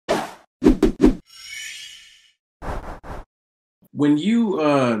when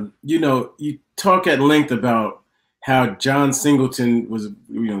you talk at length about how John Singleton was,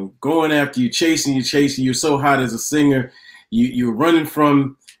 going after you, chasing you, you're so hot as a singer, you're running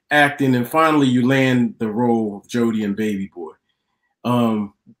from acting, and finally you land the role of Jody and Baby Boy.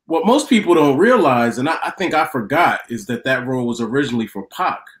 What most people don't realize, and I think I forgot, is that role was originally for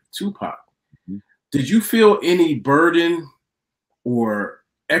Tupac. Mm-hmm. Did you feel any burden or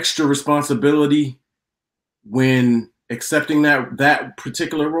extra responsibility when accepting that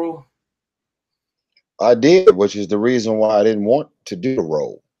particular role? I did, which is the reason why I didn't want to do the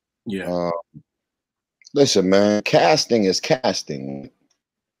role. Yeah. Listen, man, casting is casting.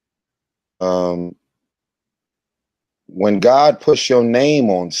 When God puts your name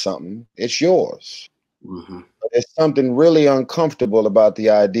on something, it's yours. Mm-hmm. But there's something really uncomfortable about the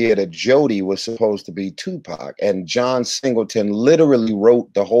idea that Jody was supposed to be Tupac, and John Singleton literally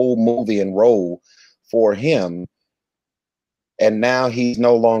wrote the whole movie and role for him. And now he's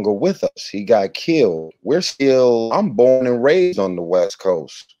no longer with us. He got killed. I'm born and raised on the West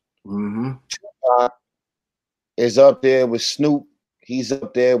Coast. Mm-hmm. Tupac is up there with Snoop. He's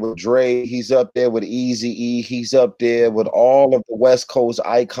up there with Dre. He's up there with Eazy-E. He's up there with all of the West Coast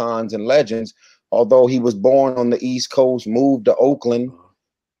icons and legends. Although he was born on the East Coast, moved to Oakland,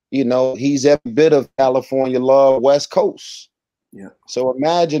 he's every bit of California love, West Coast. Yeah. So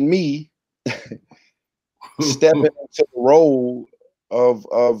imagine me stepping into the role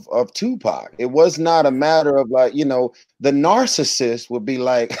of Tupac. It was not a matter of like, the narcissist would be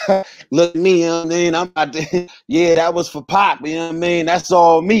like, look at me, I'm about to, yeah, that was for Pop, that's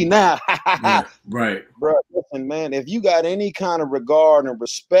all me now. Yeah, right. Bro, listen, man, if you got any kind of regard and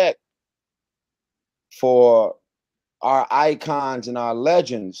respect for our icons and our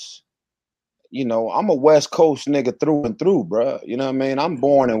legends, I'm a West Coast nigga through and through, bro. You know what I mean? I'm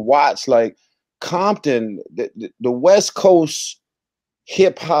born in Watts, like Compton, the West Coast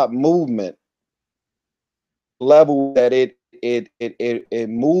hip hop movement level that it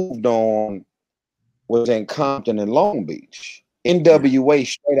moved on was in Compton and Long Beach. NWA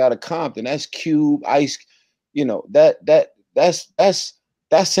straight out of Compton. That's Cube, Ice.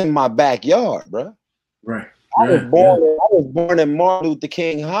 That's in my backyard, bro. Right. I was born in Martin Luther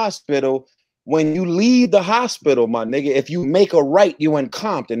King Hospital. When you leave the hospital, my nigga, if you make a right, you in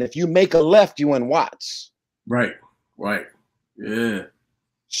Compton. If you make a left, you in Watts. Right. Right. Yeah.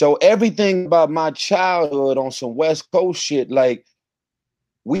 So everything about my childhood on some West Coast shit, like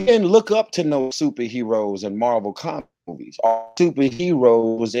we didn't look up to no superheroes in Marvel comic movies. Our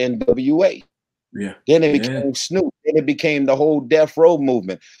superhero was NWA. Yeah. Then it became Snoop. Then it became the whole Death Row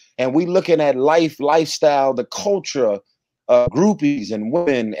movement. And we looking at lifestyle, the culture of groupies and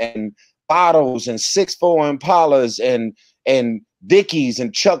women and bottles and 6'4" Impalas and Dickies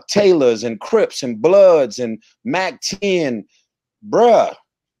and Chuck Taylors and Crips and Bloods and Mac 10. Bruh,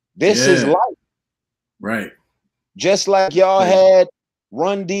 this is life. Right. Just like y'all had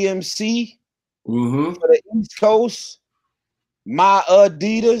Run DMC for the East Coast, my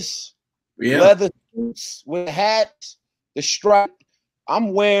Adidas, leather suits with hats, the stripe.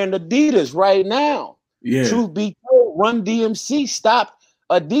 I'm wearing Adidas right now. Yeah. Truth be told, Run DMC stopped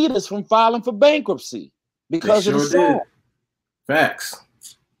Adidas from filing for bankruptcy because of the song. Facts.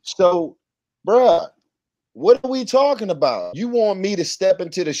 So, bruh, what are we talking about? You want me to step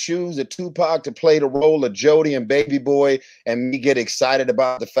into the shoes of Tupac to play the role of Jody and Baby Boy and me get excited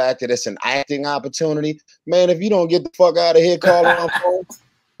about the fact that it's an acting opportunity? Man, if you don't get the fuck out of here calling on phone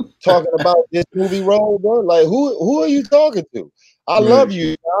talking about this movie role, bro, like who are you talking to? I love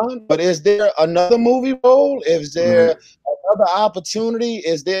you, John, but is there another movie role? Is there another opportunity?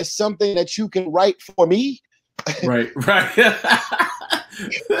 Is there something that you can write for me? Right.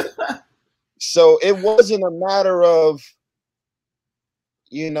 So it wasn't a matter of,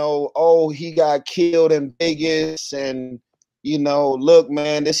 oh, he got killed in Vegas and, look,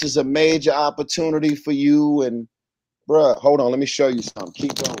 man, this is a major opportunity for you. And, bruh, hold on, let me show you something.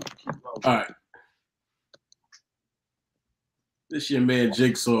 Keep going. All right. This your man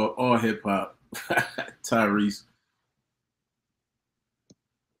Jigsaw, all hip hop. Tyrese.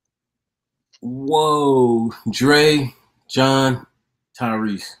 Whoa, Dre, John,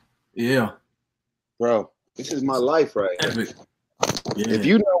 Tyrese. Yeah. Bro, this is my life right here. Yeah. If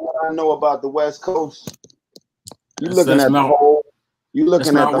you know what I know about the West Coast, you're looking at the whole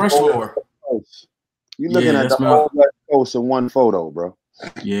West Coast in one photo, bro.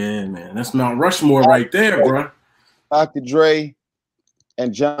 Yeah, man. That's Mount Rushmore right there, bro. Dr. Dre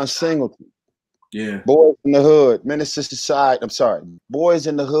and John Singleton. Yeah. Boys in the Hood, Menace to Society. I'm sorry. Boys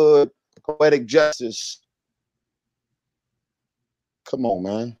in the Hood, Poetic Justice. Come on,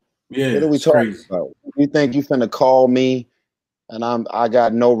 man. Yeah. What are we talking about? You think you finna call me And I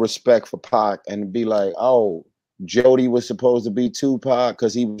got no respect for Pac, and be like, oh, Jody was supposed to be Tupac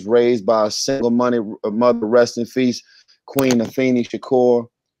because he was raised by a single mother, rest in peace, Queen Afeni Shakur,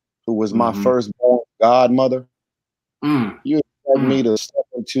 who was my firstborn godmother. You expect me to step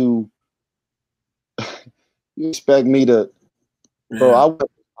into? You expect me to, bro?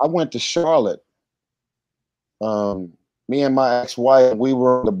 I went to Charlotte. Me and my ex-wife, we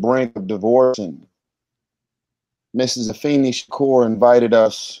were on the brink of divorce, and Mrs. Afeni Shakur invited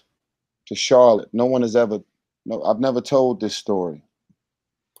us to Charlotte. No one has ever, no, I've never told this story.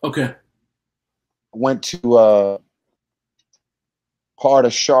 Okay. I went to part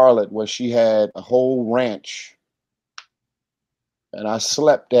of Charlotte where she had a whole ranch, and I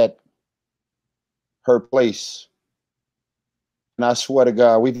slept at her place. And I swear to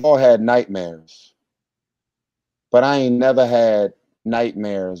God, we've all had nightmares, but I ain't never had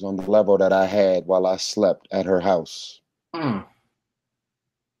nightmares on the level that I had while I slept at her house.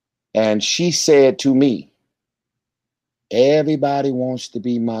 And she said to me, everybody wants to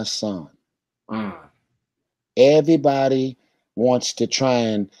be my son. Everybody wants to try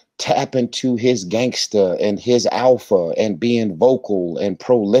and tap into his gangster and his alpha and being vocal and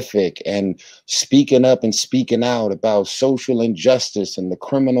prolific and speaking up and speaking out about social injustice and the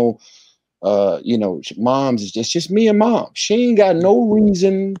criminal. Mom's it's just me and mom. She ain't got no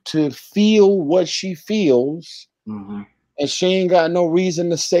reason to feel what she feels, and she ain't got no reason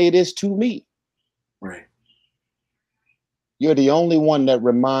to say this to me. Right. You're the only one that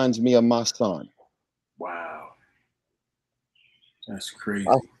reminds me of my son. Wow. That's crazy.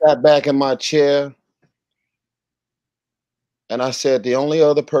 I sat back in my chair and I said, the only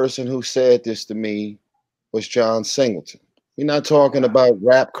other person who said this to me was John Singleton. We're not talking about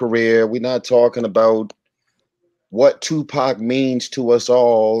rap career. We're not talking about what Tupac means to us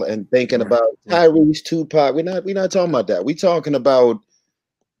all and thinking about Tyrese, Tupac. We're not talking about that. We're talking about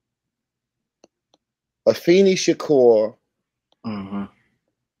Afeni Shakur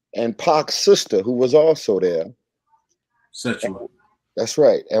and Pac's sister, who was also there. Sexual. That's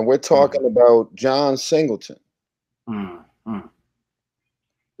right. And we're talking about John Singleton.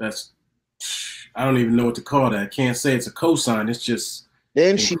 That's, I don't even know what to call that. I can't say it's a cosign. It's just.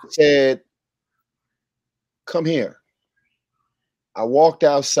 Then she said, come here. I walked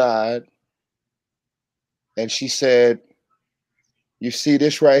outside and she said, you see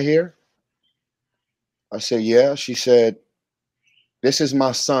this right here? I said, yeah. She said, this is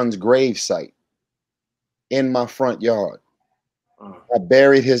my son's grave site in my front yard. I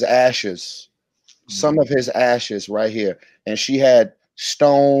buried his ashes, some of his ashes right here. And she had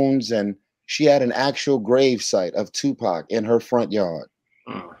stones and she had an actual grave site of Tupac in her front yard.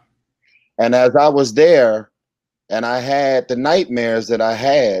 And as I was there and I had the nightmares that I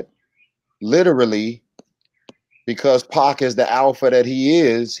had, literally, because Pac is the alpha that he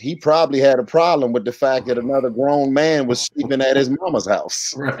is, he probably had a problem with the fact that another grown man was sleeping at his mama's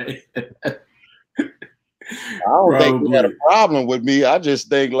house. Right. I don't think he had a problem with me. I just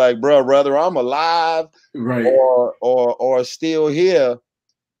think like, bro, whether I'm alive or still here,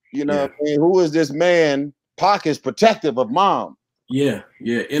 you know what I mean? Who is this man? Pac is protective of mom. Yeah.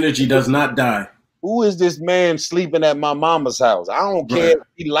 Energy does not die. Who is this man sleeping at my mama's house? I don't care if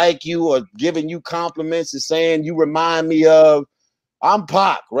he like you or giving you compliments and saying you remind me of. I'm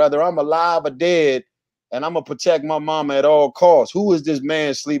Pac, whether I'm alive or dead, and I'm gonna protect my mama at all costs. Who is this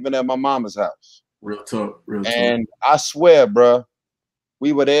man sleeping at my mama's house? Real talk. And I swear, bro,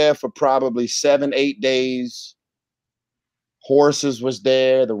 we were there for probably 7-8 days. Horses was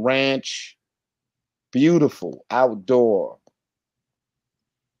there, the ranch, beautiful, outdoor.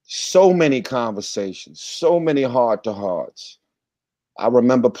 So many conversations, so many heart-to-hearts. I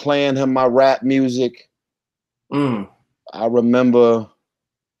remember playing him my rap music. I remember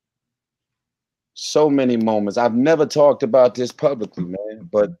so many moments. I've never talked about this publicly, man,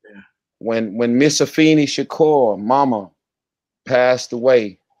 but when Miss Afeni Shakur, mama, passed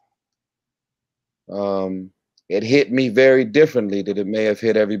away, it hit me very differently than it may have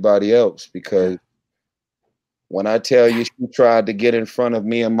hit everybody else, because when I tell you she tried to get in front of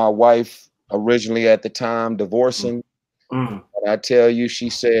me and my wife originally at the time, divorcing, and I tell you she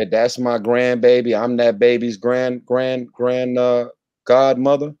said, that's my grandbaby, I'm that baby's godmother.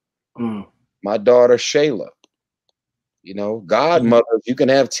 My daughter Shayla, you know, godmothers, you can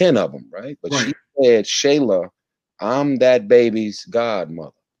have 10 of them, right? But she said, Shayla, I'm that baby's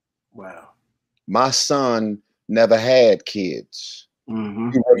godmother. Wow. My son never had kids.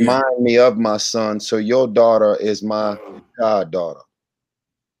 You remind me of my son, so your daughter is my goddaughter.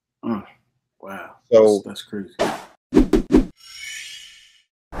 Wow. So that's crazy.